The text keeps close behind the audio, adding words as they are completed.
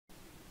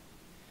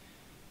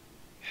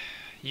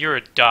You're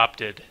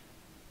adopted.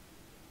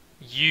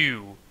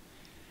 You.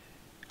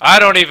 I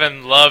don't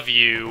even love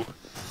you.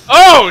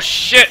 Oh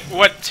shit!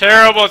 What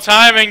terrible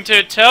timing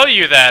to tell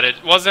you that.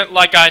 It wasn't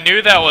like I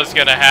knew that was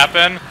gonna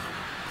happen.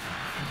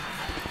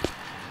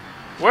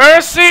 Wear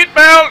a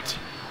seatbelt!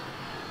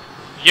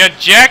 You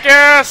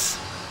jackass!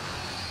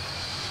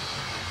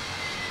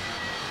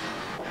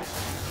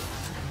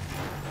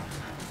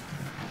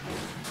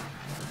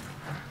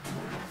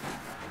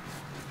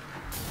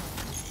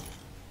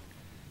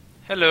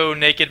 Hello,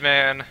 naked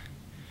man.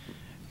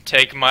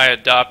 Take my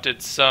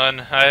adopted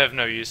son. I have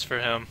no use for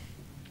him.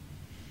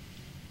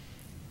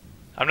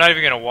 I'm not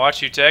even gonna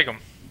watch you take him,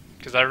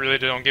 because I really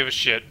don't give a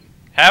shit.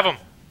 Have him.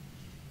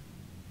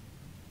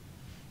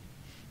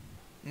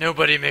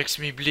 Nobody makes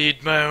me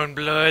bleed my own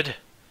blood.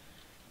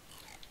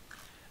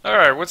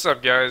 Alright, what's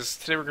up guys?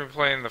 Today we're going to be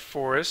playing the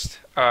forest.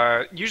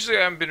 Usually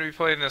I'm going to be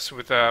playing this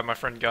with my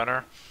friend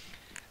Gunnar,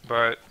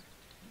 but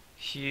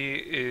he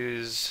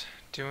is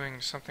doing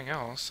something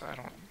else. I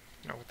don't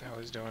know what the hell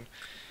he's doing.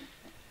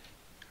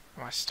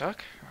 Am I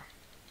stuck?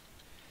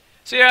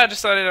 So yeah, I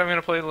decided I'm going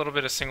to play a little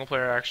bit of single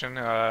player action.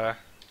 I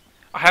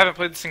haven't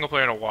played the single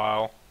player in a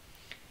while.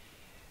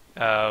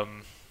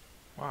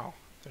 Wow,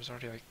 there's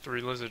already like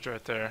 3 lizards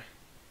right there.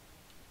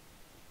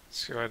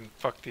 Let's go ahead and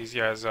fuck these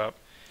guys up.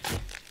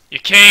 You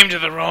came to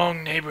the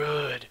wrong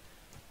neighborhood.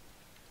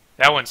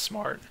 That one's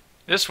smart.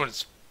 This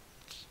one's...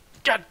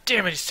 God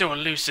damn it, he's so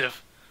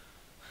elusive.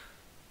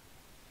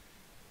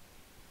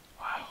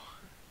 Wow.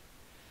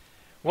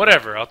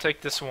 Whatever, I'll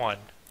take this one.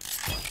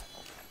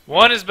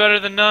 One is better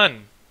than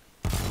none.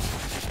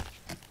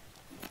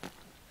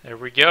 There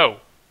we go.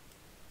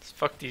 Let's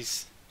fuck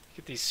these...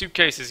 Get these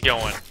suitcases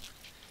going.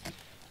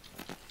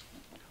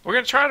 We're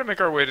gonna try to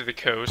make our way to the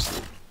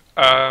coast.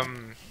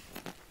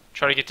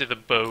 Try to get to the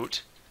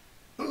boat.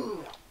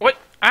 What?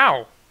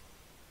 Ow!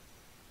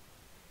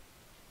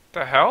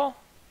 The hell?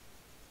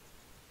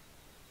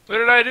 What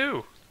did I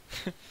do?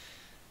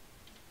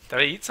 Did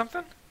I eat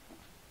something?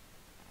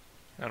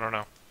 I don't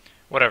know.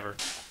 Whatever.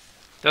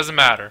 Doesn't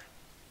matter.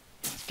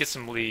 Let's get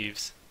some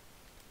leaves.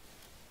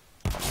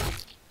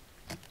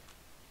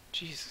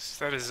 Jesus,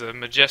 that is a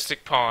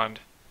majestic pond.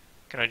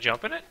 Can I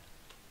jump in it?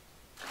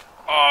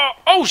 Oh,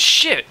 oh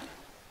shit!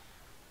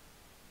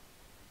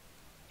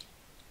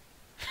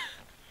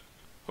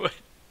 What?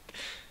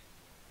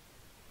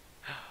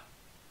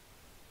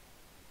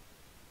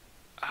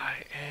 I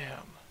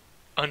am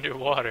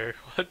underwater.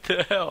 What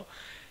the hell?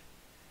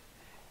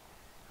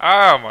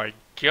 Oh my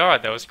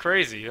god, that was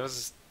crazy. That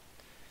was...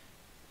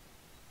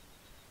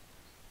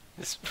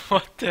 This...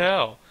 What the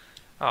hell?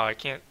 Oh, I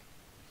can't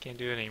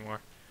do it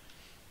anymore.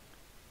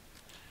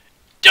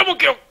 Double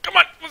kill! Come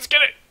on, let's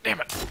get it!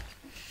 Damn it!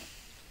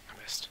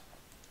 I missed.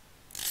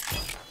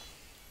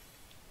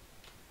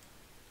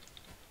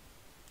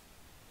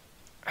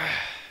 My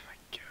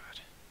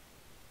god.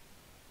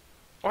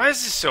 Why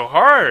is this so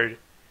hard?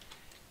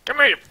 Come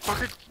here, you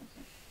fucker!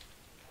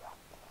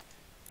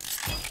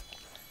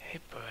 Hey,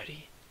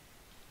 buddy.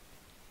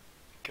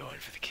 Going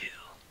for the kill.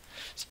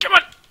 Come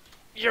on!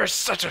 You're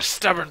such a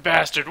stubborn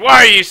bastard. Why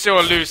are you so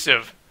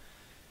elusive?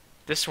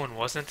 This one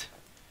wasn't.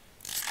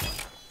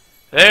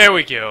 There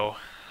we go.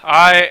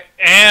 I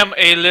am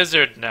a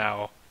lizard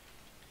now.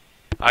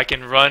 I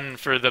can run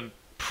for the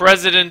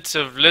president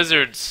of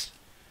lizards.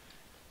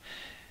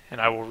 And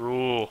I will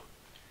rule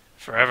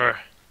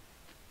forever.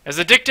 As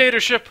a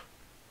dictatorship.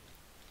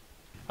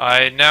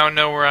 I now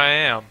know where I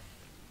am.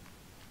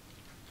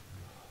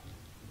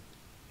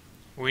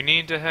 We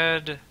need to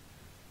head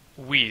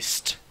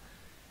west.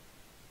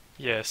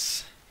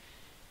 Yes.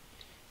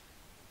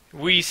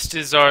 West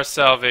is our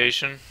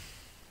salvation.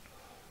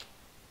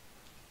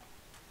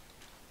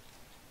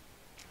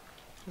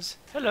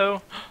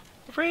 Hello.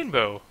 A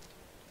rainbow.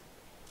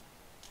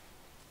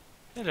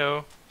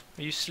 Hello.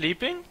 Are you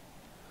sleeping?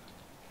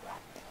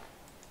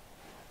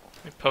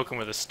 Let me poke him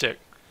with a stick.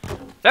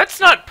 That's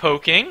not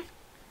poking!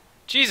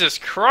 Jesus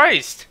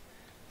Christ!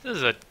 This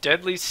is a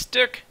deadly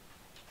stick.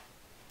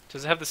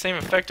 Does it have the same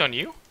effect on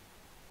you?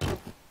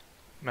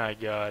 My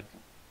god.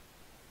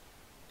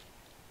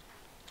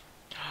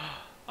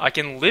 I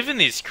can live in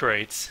these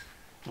crates.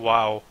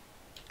 Wow.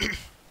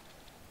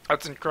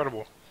 That's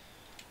incredible.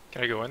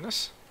 Can I go in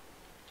this?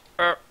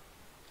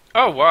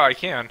 Oh wow, I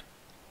can.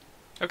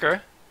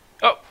 Okay.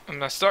 Oh, I'm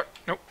not stuck.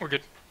 Nope, we're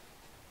good.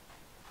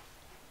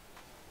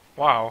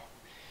 Wow.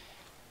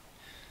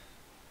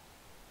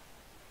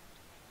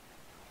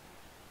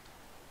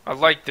 I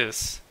like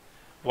this.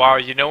 Wow,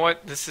 you know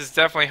what? This is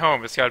definitely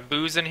home. It's got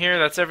booze in here.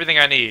 That's everything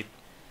I need.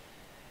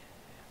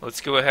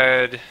 Let's go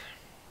ahead.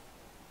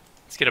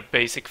 Let's get a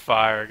basic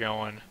fire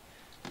going.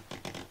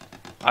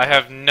 I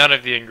have none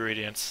of the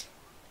ingredients.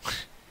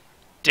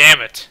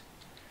 Damn it.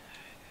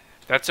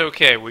 That's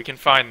okay. We can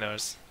find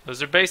those.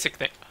 Those are basic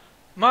things.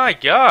 My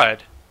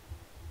god.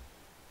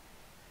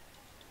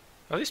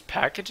 Are these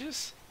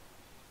packages?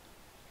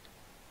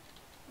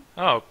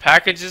 Oh,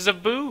 packages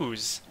of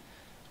booze.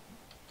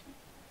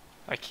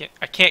 I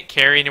can't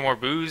carry any more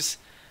booze.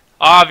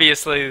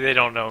 Obviously, they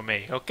don't know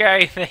me.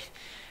 Okay,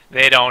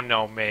 they don't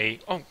know me.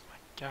 Oh my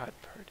God,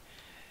 bird.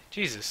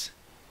 Jesus.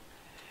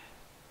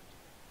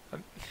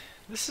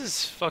 This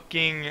is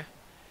fucking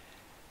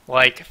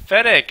like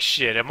FedEx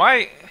shit. Am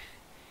I?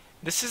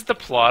 This is the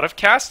plot of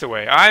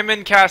Castaway. I'm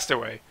in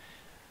Castaway.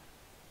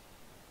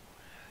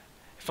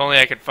 If only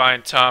I could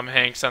find Tom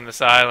Hanks on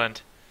this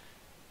island.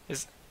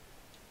 Is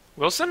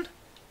Wilson?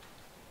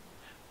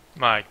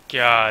 My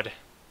God.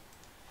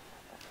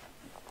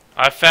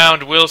 I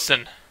found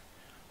Wilson,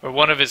 or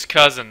one of his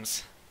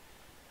cousins.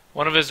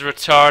 One of his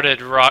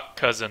retarded rock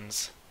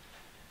cousins.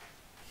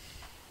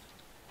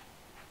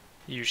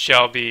 You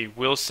shall be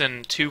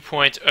Wilson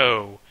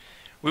 2.0.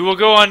 We will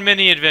go on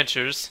many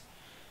adventures.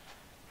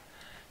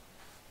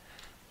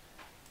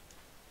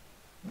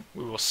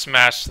 We will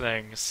smash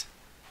things.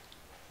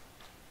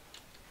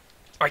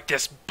 Like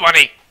this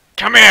bunny.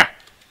 Come here!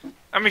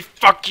 Let me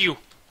fuck you!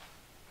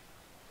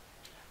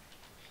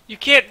 You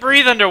can't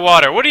breathe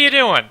underwater. What are you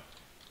doing?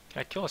 Can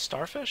I kill a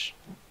starfish?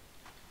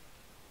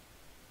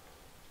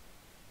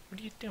 What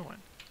are you doing?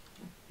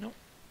 Nope.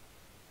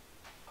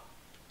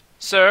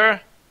 Sir?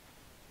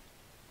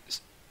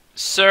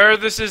 Sir,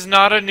 this is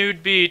not a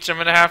nude beach. I'm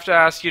gonna have to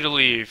ask you to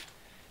leave.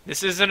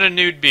 This isn't a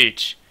nude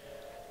beach.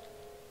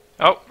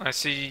 Oh, I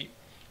see.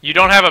 You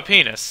don't have a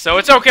penis, so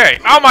it's okay.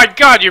 Oh my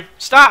God, you're...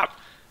 Stop!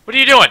 What are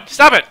you doing?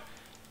 Stop it!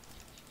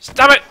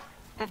 Stop it!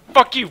 Oh,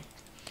 fuck you!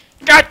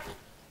 God!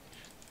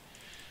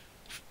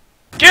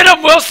 Get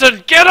him,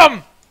 Wilson! Get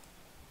him!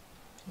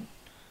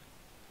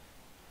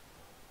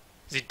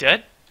 Is he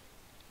dead?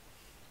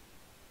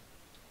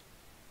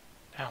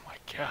 Oh my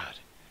God.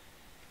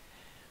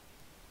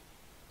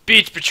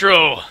 Beach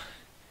patrol.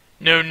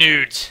 No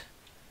nudes.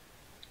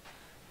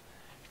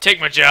 Take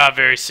my job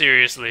very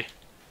seriously.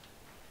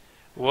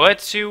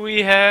 What do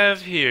we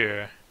have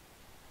here?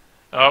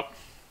 Oh,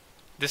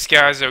 this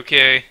guy's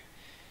okay.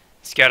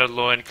 He's got a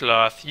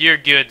loincloth. You're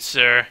good,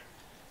 sir.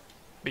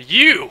 But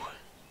you!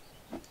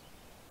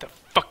 The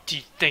fuck do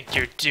you think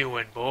you're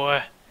doing,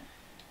 boy?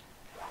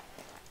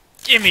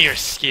 Give me your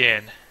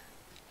skin.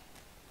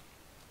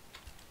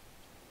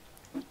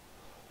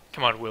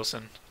 Come on,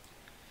 Wilson.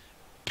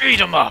 Beat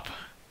him up!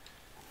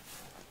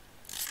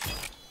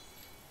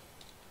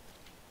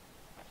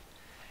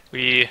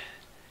 We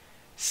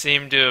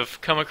seem to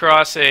have come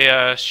across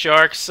a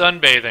shark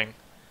sunbathing.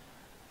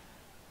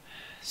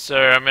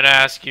 Sir, I'm going to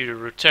ask you to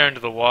return to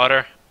the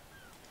water.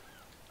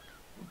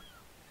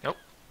 Nope.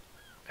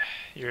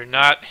 You're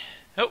not...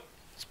 Nope.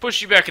 Let's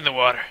push you back in the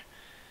water.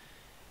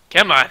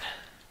 Come on.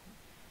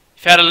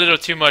 You've had a little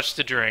too much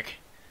to drink.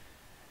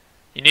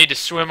 You need to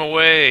swim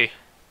away.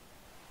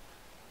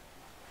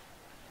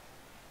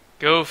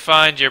 Go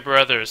find your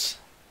brothers.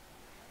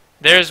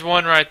 There's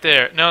one right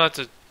there. No,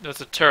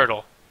 that's a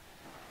turtle.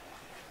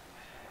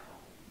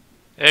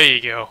 There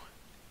you go.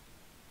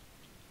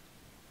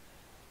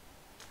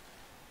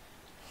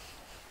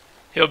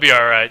 He'll be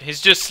alright.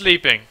 He's just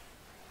sleeping.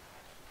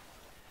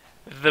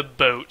 The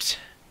boat.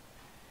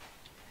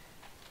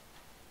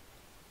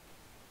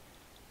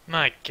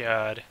 My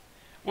God.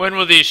 When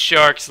will these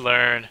sharks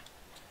learn?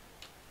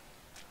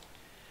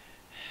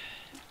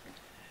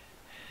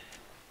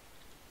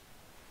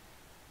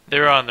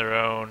 They're on their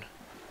own.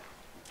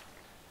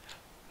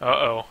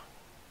 Uh-oh.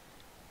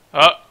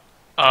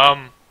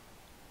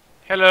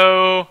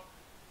 Hello?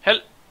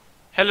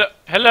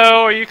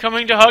 Hello? Are you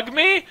coming to hug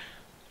me?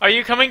 Are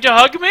you coming to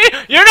hug me?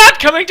 You're not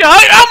coming to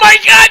hug... Oh my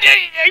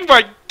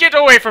God! Get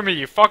away from me,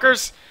 you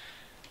fuckers!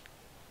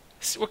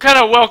 What kind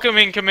of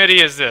welcoming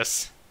committee is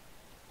this?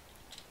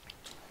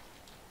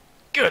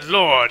 Good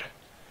Lord.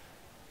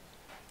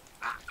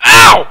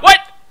 Ow! What?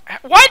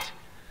 What?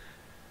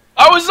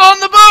 I was on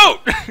the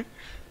boat!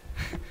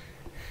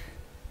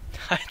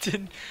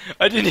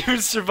 I didn't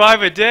even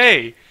survive a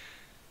day.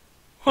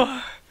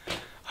 I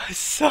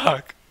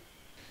suck.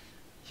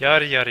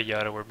 Yada yada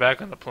yada, we're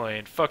back on the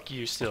plane. Fuck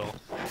you still.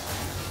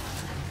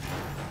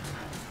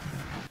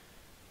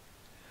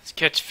 Let's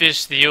catch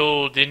fish the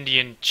old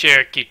Indian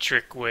Cherokee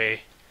trick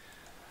way.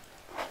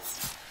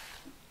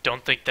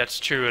 Don't think that's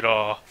true at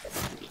all.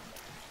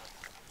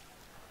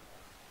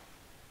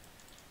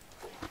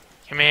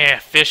 Come here,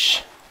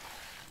 fish.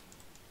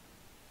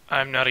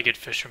 I'm not a good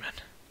fisherman.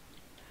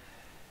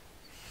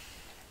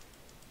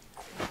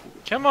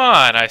 Come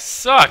on, I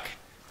suck.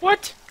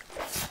 What?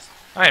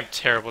 I am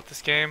terrible at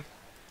this game.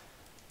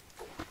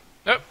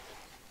 Oh.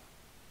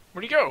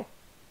 Where'd he go?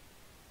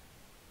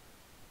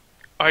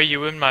 Are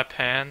you in my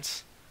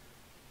pants?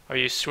 Are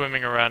you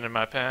swimming around in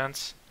my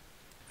pants?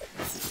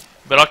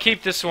 But I'll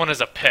keep this one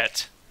as a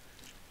pet.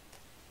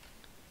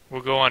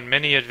 We'll go on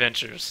many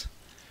adventures.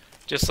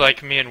 Just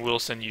like me and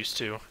Wilson used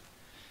to.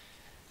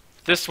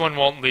 This one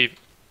won't leave.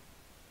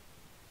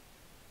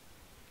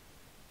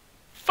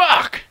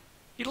 Fuck!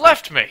 He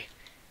left me!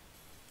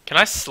 Can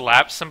I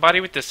slap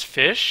somebody with this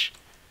fish?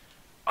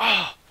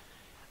 Oh!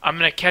 I'm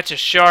gonna catch a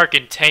shark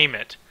and tame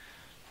it.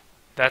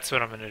 That's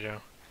what I'm gonna do.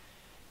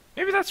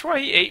 Maybe that's why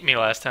he ate me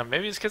last time.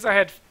 Maybe it's because I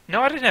had...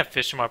 No, I didn't have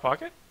fish in my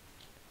pocket.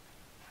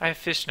 I have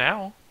fish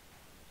now.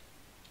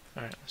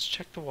 Alright, let's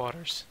check the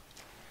waters.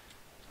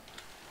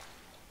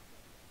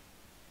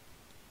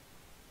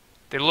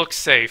 They look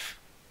safe.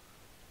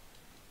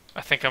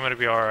 I think I'm gonna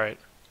be alright.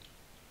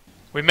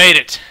 We made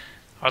it!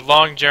 Our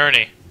long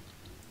journey.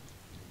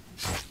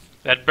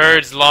 That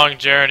bird's long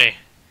journey.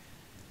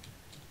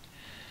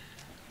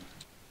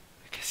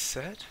 A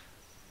cassette?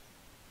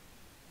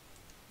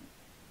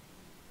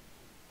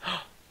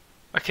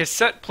 A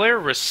cassette player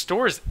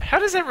restores... How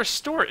does that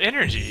restore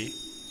energy?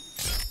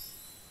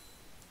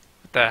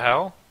 What the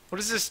hell? What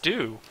does this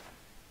do?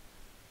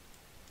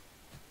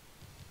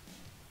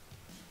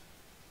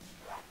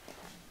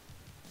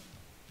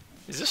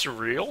 Is this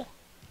real?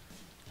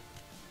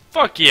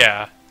 Fuck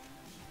yeah.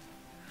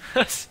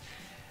 Let's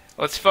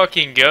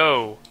fucking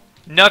go.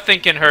 Nothing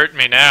can hurt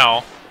me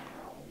now.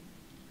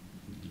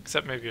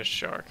 Except maybe a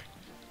shark.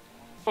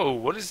 Oh,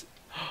 what is...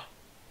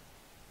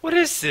 What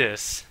is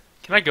this?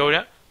 Can I go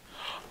down?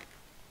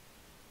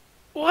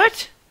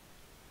 What?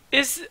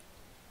 This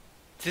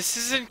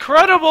is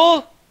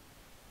incredible!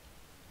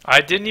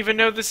 I didn't even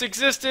know this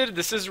existed.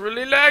 This is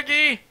really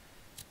laggy.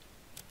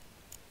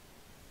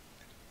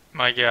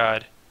 My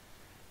god.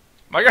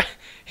 My god.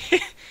 He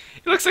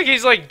looks like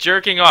he's like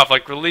jerking off,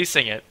 like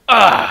releasing it.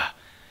 Ah!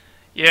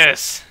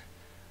 Yes.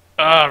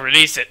 Ah,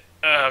 release it.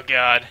 Oh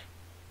god.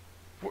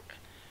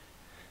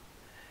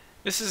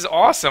 This is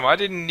awesome. I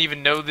didn't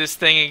even know this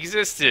thing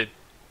existed.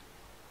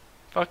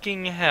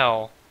 Fucking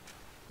hell.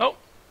 Oh.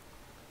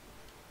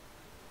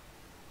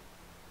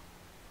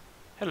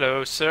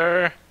 Hello,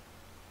 sir.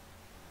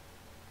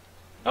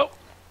 Oh.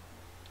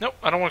 Nope,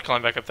 I don't want to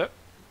climb back up that.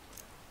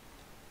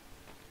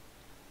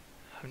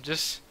 I'm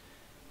just...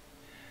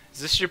 Is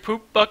this your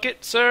poop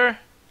bucket, sir?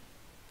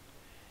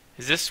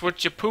 Is this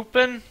what you're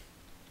pooping?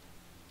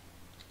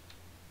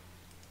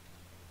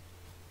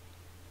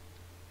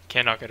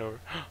 Cannot get over.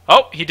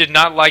 Oh, he did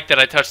not like that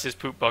I touched his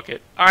poop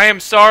bucket. I am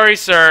sorry,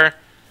 sir.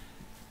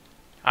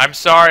 I'm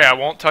sorry, I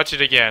won't touch it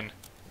again.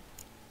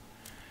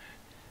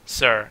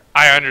 Sir,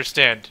 I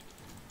understand.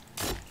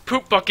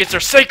 Poop buckets are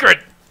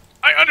sacred!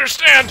 I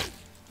understand!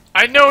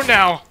 I know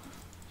now!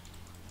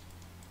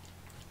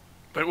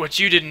 But what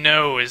you didn't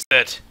know is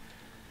that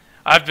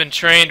I've been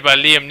trained by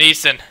Liam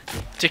Neeson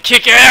to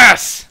kick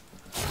ass!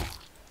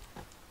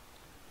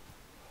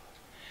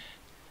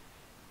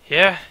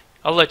 Yeah,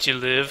 I'll let you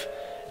live.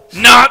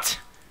 Not!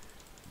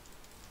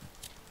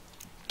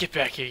 Get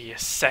back here, you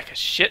sack of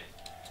shit.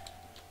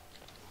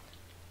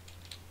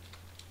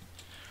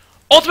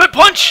 Ultimate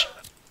punch!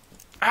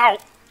 Ow!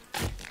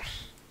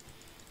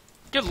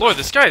 Good lord,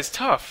 this guy is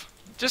tough.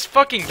 Just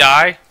fucking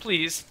die,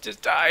 please.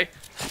 Just die.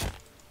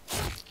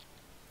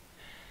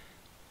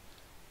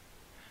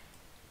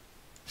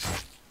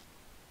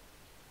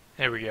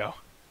 There we go.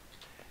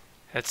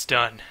 That's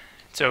done.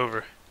 It's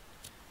over.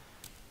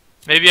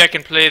 Maybe I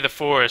can play the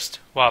forest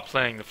while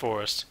playing the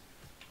forest.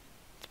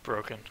 It's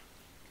broken.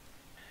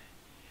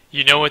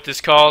 You know what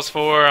this calls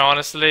for,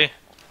 honestly?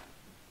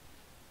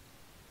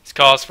 This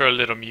calls for a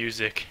little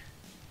music.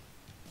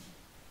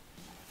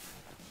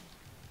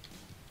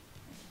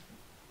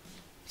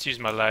 Let's use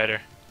my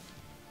lighter.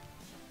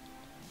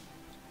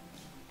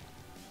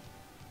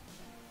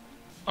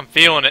 I'm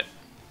feeling it.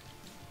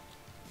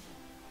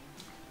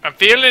 I'm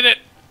feeling it.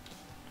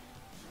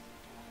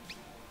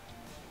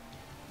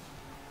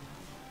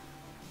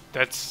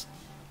 That's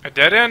a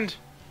dead end.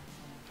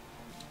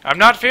 I'm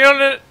not feeling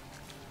it.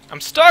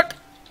 I'm stuck.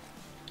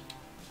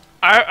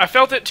 I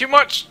felt it too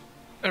much.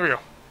 There we go.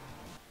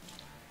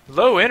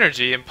 Low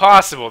energy?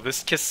 Impossible.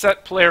 This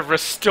cassette player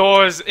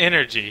restores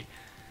energy.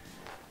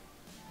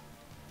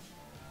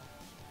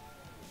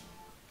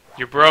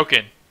 You're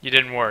broken. You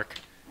didn't work.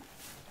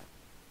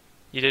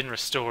 You didn't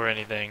restore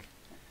anything.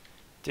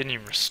 Didn't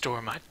even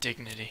restore my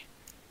dignity.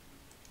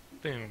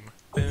 Boom.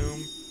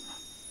 Boom.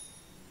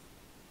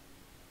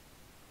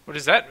 What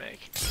does that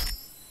make?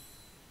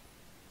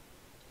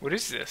 What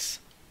is this?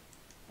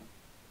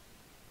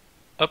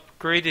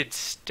 Upgraded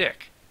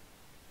stick.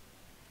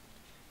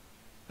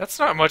 That's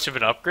not much of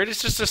an upgrade.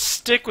 It's just a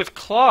stick with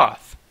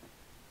cloth.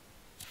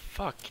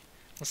 Fuck.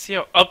 Let's see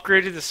how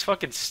upgraded this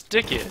fucking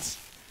stick is.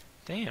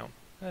 Damn.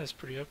 That is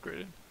pretty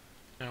upgraded.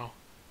 No.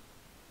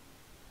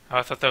 Oh,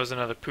 I thought that was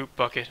another poop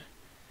bucket.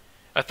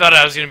 I thought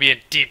I was gonna be in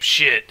deep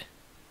shit.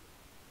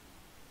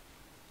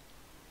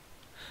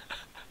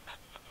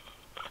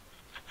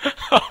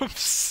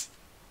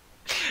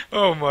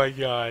 Oh my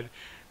god.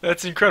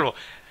 That's incredible.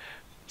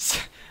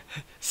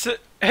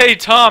 Hey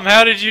Tom,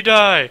 how did you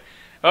die?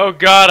 Oh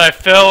god, I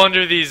fell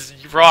under these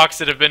rocks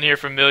that have been here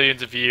for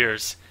millions of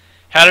years.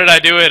 How did I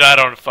do it? I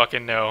don't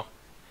fucking know.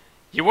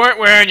 You weren't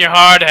wearing your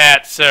hard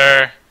hat,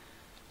 sir.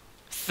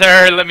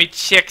 Sir, let me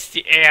check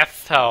the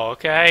asshole,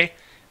 okay?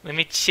 Let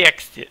me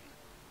check it.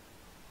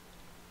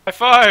 High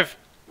five!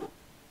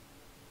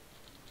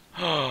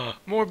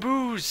 More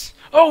booze!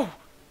 Oh!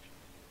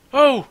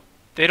 Oh!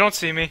 They don't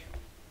see me.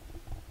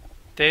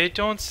 They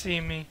don't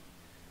see me.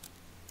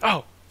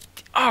 Oh!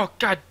 Oh,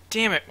 god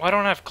damn it! Why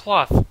don't I have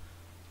cloth?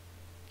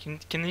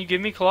 Can you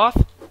give me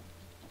cloth?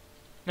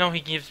 No,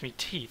 he gives me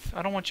teeth.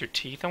 I don't want your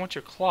teeth, I want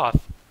your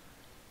cloth.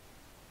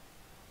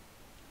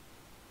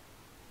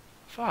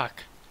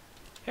 Fuck.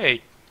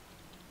 Hey,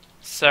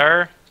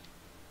 sir.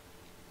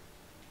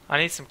 I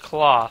need some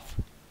cloth.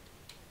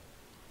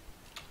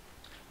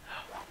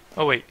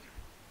 Oh, wait.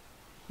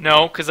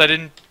 No, because I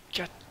didn't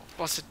get...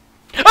 What's it?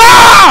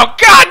 Oh!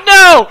 God,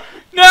 no!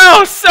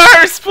 No!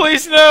 Sirs,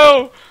 please,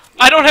 no!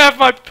 I don't have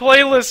my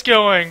playlist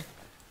going.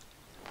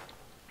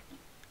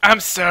 I'm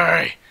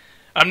sorry.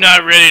 I'm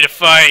not ready to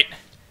fight.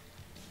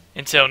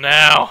 Until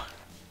now.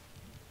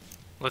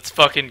 Let's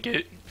fucking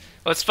get...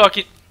 Let's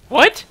fucking...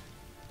 What?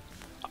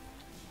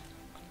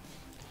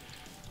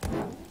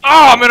 Oh,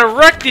 I'm gonna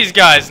wreck these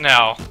guys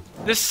now.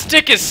 This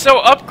stick is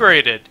so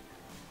upgraded.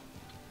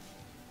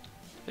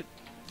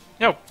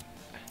 No.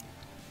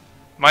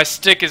 My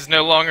stick is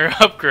no longer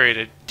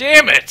upgraded.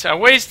 Damn it! I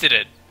wasted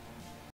it.